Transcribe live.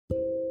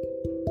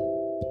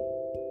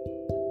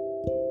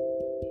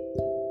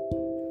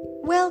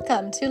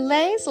Welcome to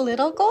Lay's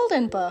Little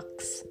Golden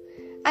Books.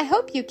 I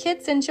hope you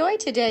kids enjoy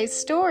today's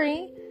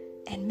story,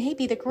 and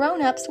maybe the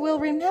grown-ups will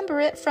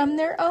remember it from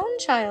their own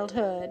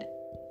childhood.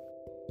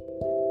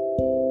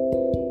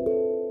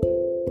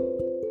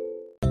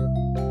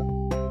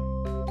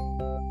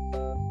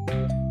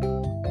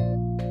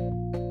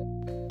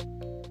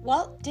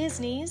 Walt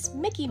Disney's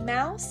Mickey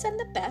Mouse and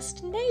the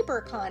Best Neighbor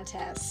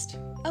Contest,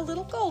 a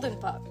little golden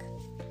book.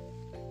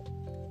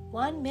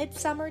 One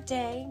midsummer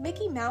day,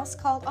 Mickey Mouse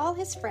called all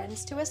his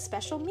friends to a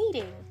special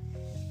meeting.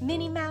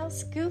 Minnie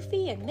Mouse,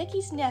 Goofy, and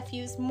Mickey's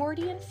nephews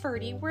Morty and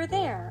Ferdy were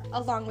there,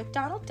 along with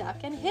Donald Duck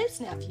and his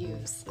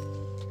nephews.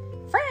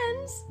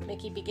 "Friends,"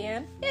 Mickey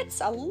began, "it's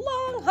a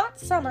long, hot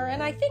summer,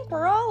 and I think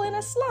we're all in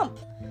a slump,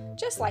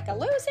 just like a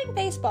losing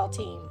baseball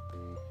team.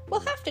 We'll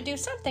have to do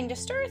something to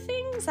stir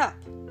things up."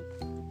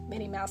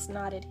 Minnie Mouse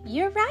nodded.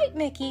 "You're right,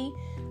 Mickey.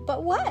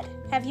 But what?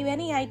 Have you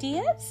any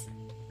ideas?"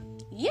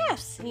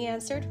 "Yes," he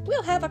answered.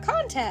 "We'll have a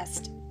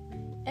contest."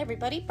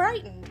 Everybody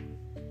brightened.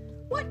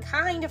 "What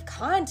kind of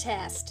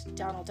contest?"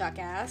 Donald Duck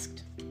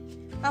asked.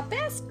 "A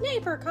best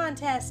neighbor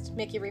contest,"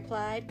 Mickey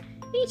replied.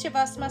 "Each of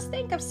us must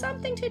think of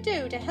something to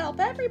do to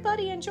help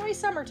everybody enjoy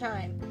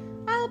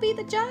summertime. I'll be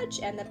the judge,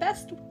 and the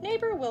best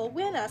neighbor will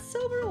win a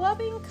silver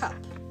loving cup."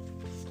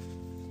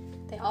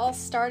 They all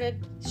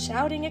started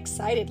shouting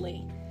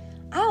excitedly.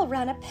 "I'll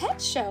run a pet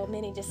show,"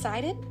 Minnie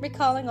decided,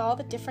 recalling all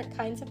the different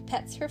kinds of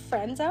pets her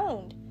friends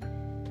owned.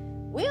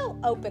 "We'll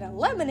open a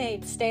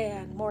lemonade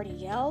stand," Morty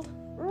yelled.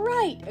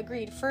 "Right,"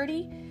 agreed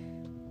Ferdy.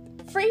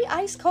 "Free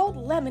ice-cold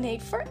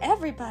lemonade for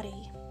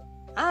everybody."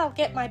 "I'll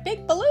get my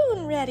big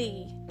balloon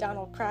ready,"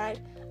 Donald cried.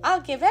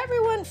 "I'll give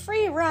everyone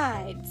free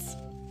rides."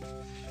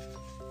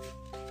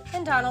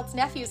 And Donald's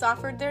nephews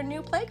offered their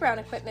new playground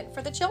equipment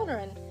for the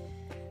children.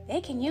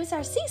 "They can use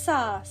our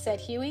seesaw,"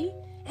 said Huey.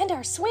 "And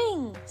our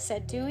swing,"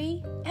 said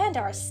Dewey. "And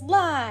our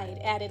slide,"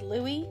 added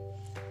Louie.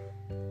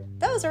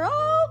 "Those are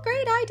all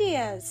great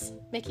ideas,"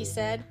 Mickey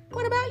said.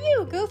 "What about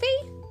you,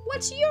 Goofy?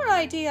 What's your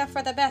idea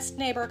for the best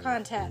neighbor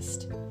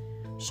contest?"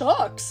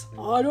 "Shucks,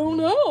 I don't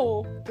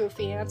know,"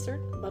 Goofy answered,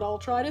 "but I'll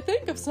try to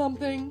think of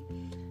something."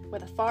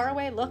 With a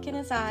faraway look in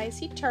his eyes,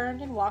 he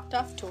turned and walked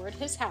off toward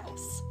his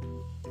house.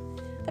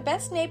 The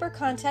best neighbor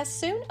contest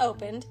soon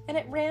opened, and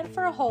it ran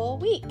for a whole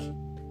week.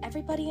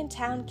 Everybody in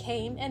town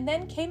came and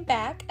then came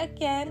back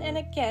again and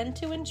again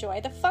to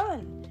enjoy the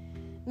fun.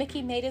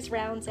 Mickey made his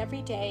rounds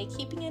every day,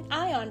 keeping an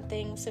eye on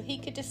things so he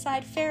could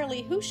decide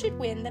fairly who should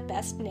win the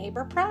best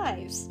neighbor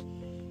prize.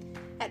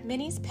 At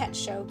Minnie's pet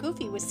show,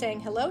 Goofy was saying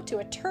hello to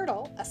a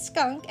turtle, a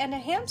skunk, and a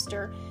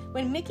hamster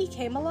when Mickey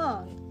came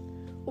along.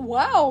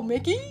 "Wow,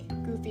 Mickey,"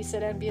 Goofy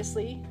said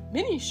enviously.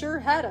 "Minnie sure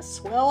had a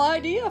swell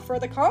idea for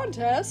the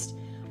contest.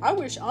 I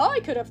wish I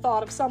could have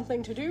thought of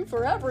something to do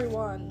for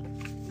everyone."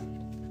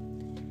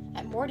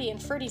 At Morty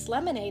and Ferdy's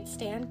lemonade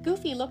stand,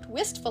 Goofy looked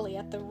wistfully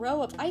at the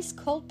row of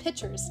ice-cold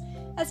pitchers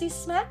as he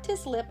smacked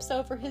his lips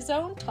over his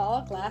own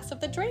tall glass of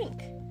the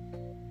drink.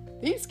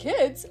 "These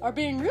kids are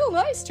being real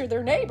nice to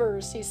their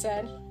neighbors," he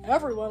said.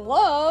 "Everyone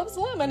loves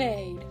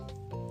lemonade."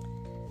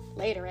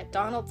 Later, at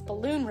Donald's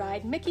balloon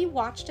ride, Mickey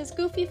watched as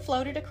Goofy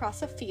floated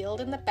across a field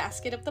in the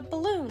basket of the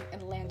balloon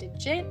and landed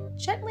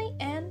gently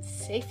and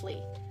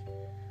safely.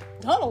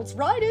 "Donald's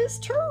ride is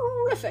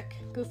terrific,"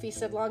 Goofy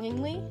said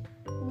longingly.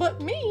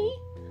 "But me,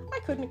 I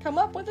couldn't come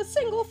up with a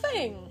single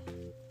thing."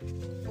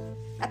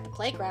 At the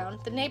playground,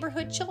 the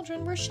neighborhood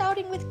children were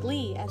shouting with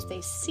glee as they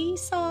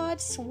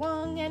seesawed,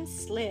 swung, and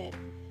slid.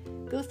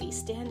 Goofy,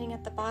 standing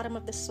at the bottom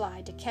of the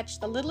slide to catch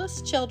the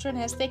littlest children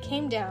as they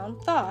came down,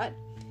 thought,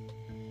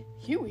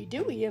 "Huey,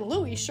 Dewey, and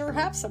Louie sure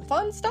have some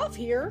fun stuff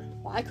here.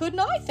 Why couldn't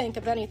I think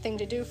of anything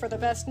to do for the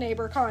best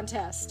neighbor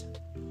contest?"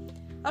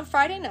 On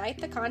Friday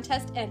night, the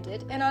contest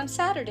ended, and on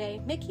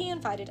Saturday, Mickey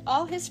invited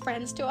all his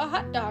friends to a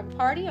hot dog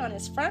party on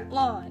his front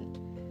lawn.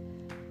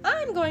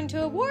 "I'm going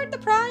to award the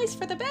prize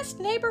for the best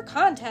neighbor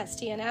contest,"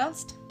 he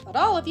announced. "But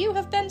all of you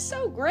have been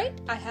so great,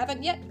 I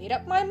haven't yet made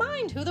up my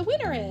mind who the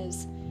winner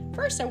is.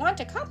 First, I want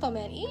to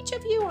compliment each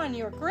of you on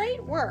your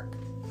great work.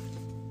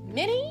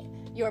 Minnie,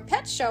 your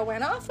pet show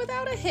went off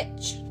without a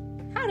hitch.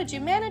 How did you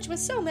manage with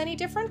so many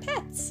different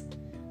pets?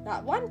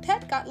 Not one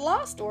pet got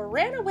lost or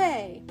ran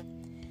away."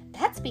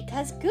 "That's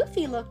because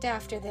Goofy looked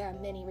after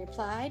them," Minnie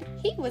replied.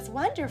 "He was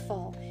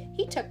wonderful.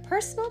 He took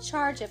personal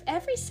charge of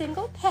every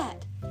single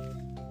pet."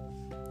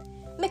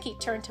 Mickey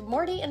turned to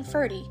Morty and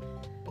Ferdy.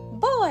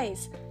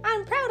 "Boys,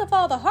 I'm proud of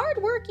all the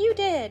hard work you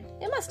did.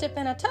 It must have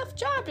been a tough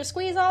job to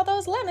squeeze all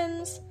those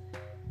lemons."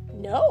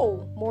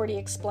 "No," Morty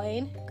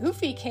explained.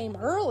 "Goofy came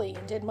early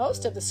and did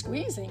most of the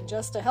squeezing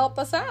just to help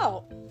us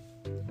out."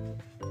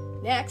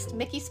 Next,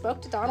 Mickey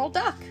spoke to Donald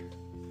Duck.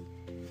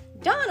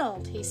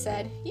 "Donald," he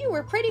said, "you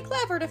were pretty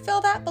clever to fill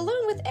that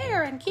balloon with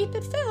air and keep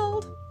it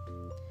filled."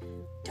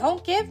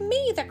 "Don't give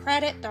me the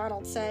credit,"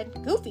 Donald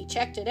said. "Goofy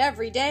checked it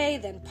every day,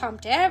 then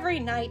pumped every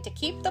night to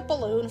keep the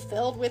balloon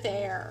filled with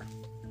air."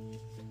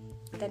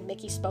 Then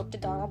Mickey spoke to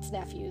Donald's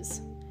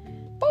nephews.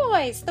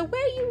 "Boys, the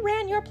way you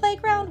ran your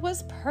playground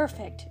was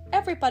perfect.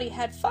 Everybody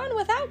had fun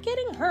without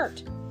getting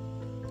hurt.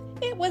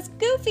 It was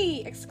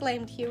Goofy,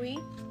 exclaimed Huey.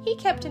 He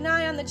kept an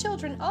eye on the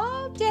children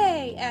all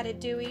day, added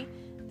Dewey.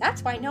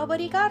 That's why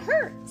nobody got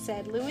hurt,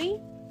 said Louie.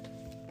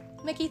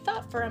 Mickey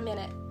thought for a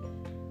minute.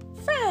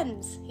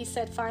 Friends, he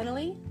said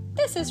finally,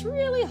 this is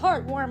really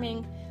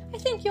heartwarming. I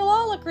think you'll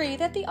all agree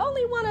that the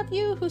only one of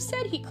you who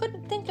said he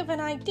couldn't think of an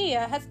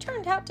idea has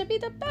turned out to be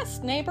the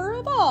best neighbor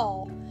of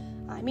all.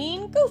 I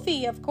mean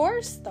Goofy, of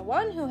course, the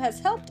one who has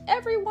helped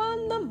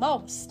everyone the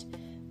most.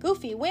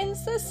 Goofy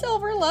wins the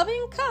Silver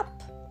Loving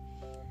Cup.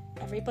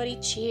 Everybody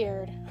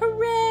cheered.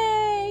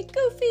 Hooray!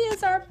 Goofy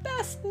is our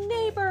best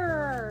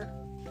neighbor!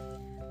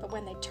 But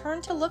when they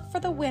turned to look for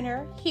the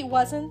winner, he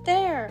wasn't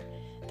there.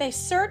 They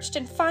searched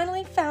and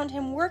finally found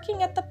him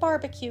working at the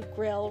barbecue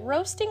grill,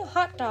 roasting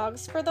hot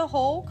dogs for the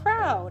whole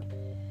crowd.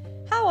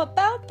 How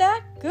about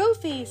that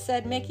Goofy,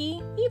 said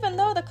Mickey. Even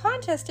though the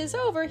contest is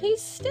over,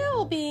 he's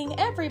still being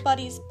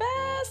everybody's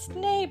best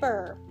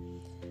neighbor.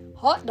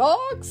 Hot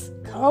dogs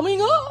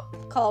coming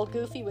up, called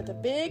Goofy with a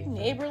big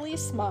neighborly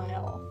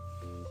smile.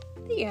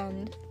 The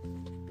end.